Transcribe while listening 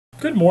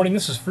Good morning.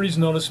 This is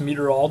Freese-Notis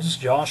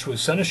meteorologist Josh with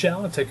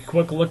Seneschal. Take a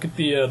quick look at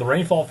the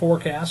rainfall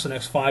forecast the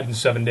next 5 and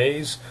 7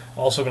 days.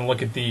 Also going to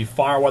look at the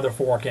fire weather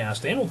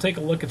forecast, and we'll take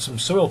a look at some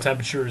soil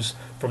temperatures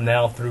from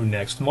now through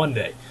next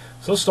Monday.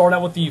 So let's start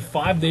out with the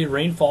 5-day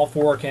rainfall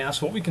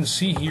forecast. What we can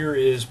see here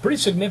is pretty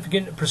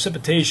significant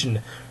precipitation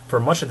for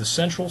much of the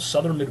central,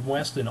 southern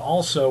Midwest, and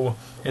also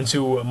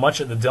into much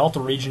of the Delta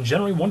region.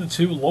 Generally 1 to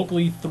 2,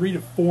 locally 3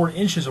 to 4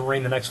 inches of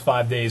rain the next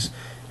 5 days.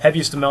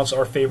 Heaviest amounts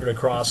are favored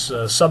across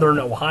southern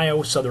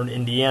Ohio, southern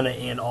Indiana,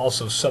 and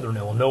also southern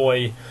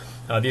Illinois.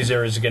 These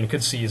areas, again,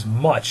 could see as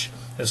much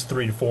as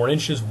 3 to 4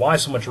 inches. Why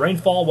so much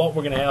rainfall? Well,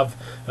 we're going to have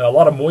a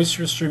lot of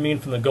moisture streaming in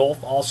from the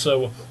Gulf,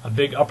 also a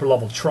big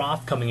upper-level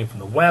trough coming in from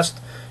the west,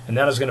 and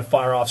that is going to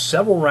fire off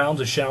several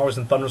rounds of showers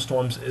and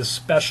thunderstorms,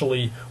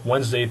 especially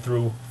Wednesday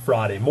through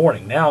Friday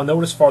morning. Now,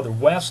 notice farther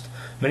west,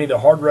 many of the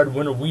hard red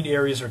winter wheat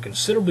areas are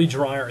considerably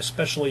drier,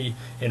 especially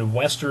in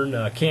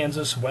western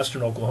Kansas,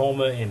 western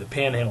Oklahoma, and the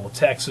panhandle of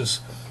Texas.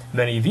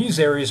 Many of these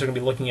areas are going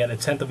to be looking at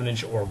 1/10 of an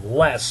inch or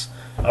less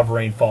of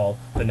rainfall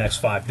the next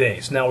 5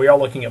 days. Now, we are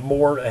looking at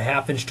more, a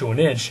half inch to an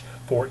inch,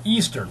 for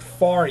eastern,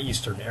 far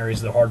eastern areas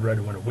of the hard red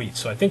winter wheat.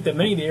 So I think that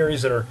many of the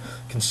areas that are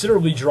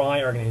considerably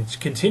dry are going to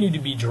continue to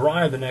be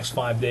drier the next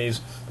 5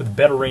 days with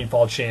better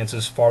rainfall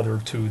chances farther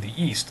to the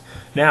east.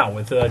 Now,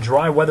 with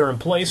dry weather in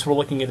place, we're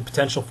looking at the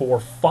potential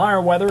for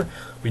fire weather.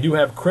 We do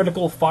have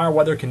critical fire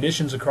weather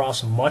conditions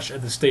across much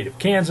of the state of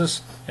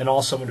Kansas and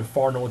also into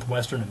far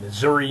northwestern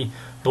Missouri.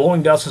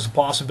 Blowing dust is a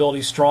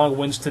possibility. Strong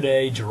winds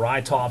today,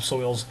 dry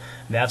topsoils.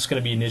 That's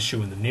going to be an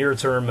issue in the near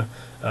term.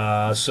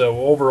 So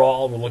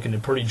overall, we're looking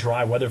at pretty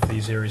dry weather for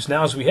these areas.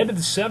 Now, as we head to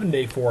the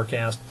 7-day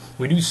forecast,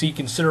 we do see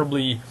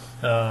considerably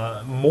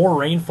more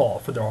rainfall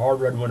for the hard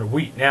red winter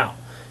wheat. Now,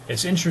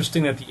 it's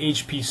interesting that the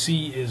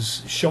HPC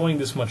is showing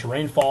this much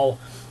rainfall,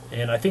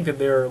 and I think that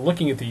they're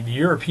looking at the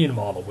European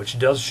model, which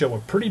does show a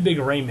pretty big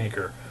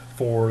rainmaker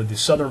for the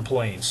southern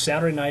plains,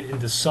 Saturday night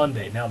into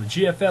Sunday. Now, the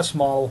GFS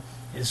model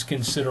is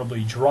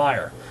considerably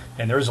drier,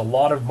 and there's a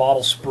lot of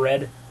model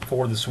spread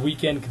for this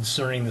weekend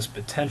concerning this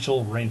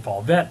potential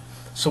rainfall event.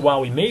 So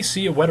while we may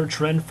see a wetter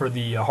trend for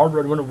the hard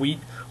red winter wheat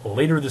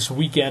later this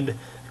weekend,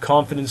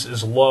 confidence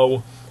is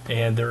low,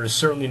 and there is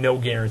certainly no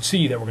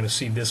guarantee that we're going to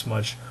see this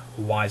much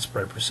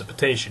widespread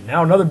precipitation.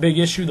 Now, another big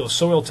issue, those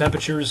soil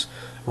temperatures.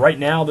 Right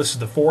now, this is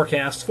the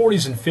forecast,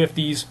 40s and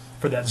 50s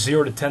for that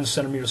 0 to 10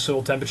 centimeter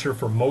soil temperature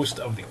for most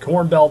of the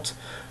Corn Belt.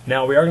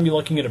 Now, we are going to be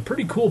looking at a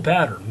pretty cool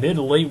pattern mid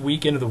to late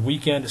week into the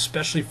weekend,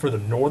 especially for the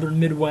northern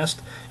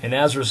Midwest, and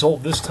as a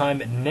result, this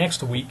time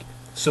next week,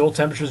 soil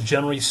temperatures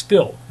generally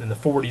still in the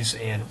 40s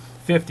and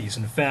 50s.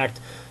 In fact,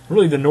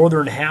 really the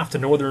northern half to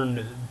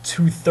northern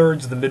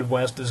 2/3 of the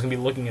Midwest is going to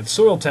be looking at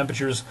soil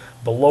temperatures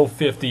below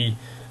 50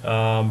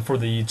 for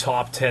the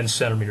top 10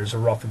 centimeters, or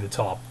roughly the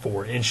top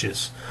 4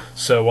 inches.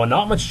 So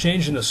not much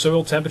change in the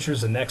soil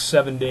temperatures the next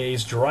 7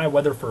 days. Dry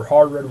weather for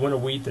hard red winter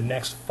wheat the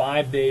next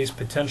 5 days,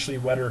 potentially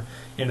wetter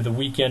into the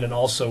weekend, and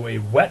also a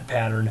wet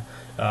pattern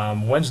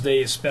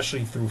Wednesday,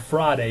 especially through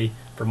Friday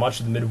for much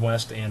of the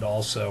Midwest and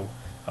also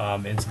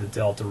into the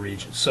Delta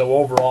region. So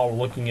overall, we're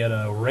looking at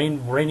a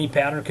rainy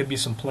pattern. Could be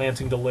some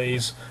planting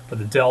delays for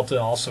the Delta,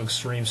 also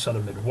extreme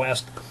southern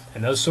Midwest.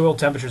 And those soil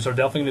temperatures are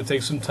definitely going to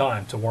take some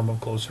time to warm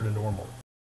up closer to normal.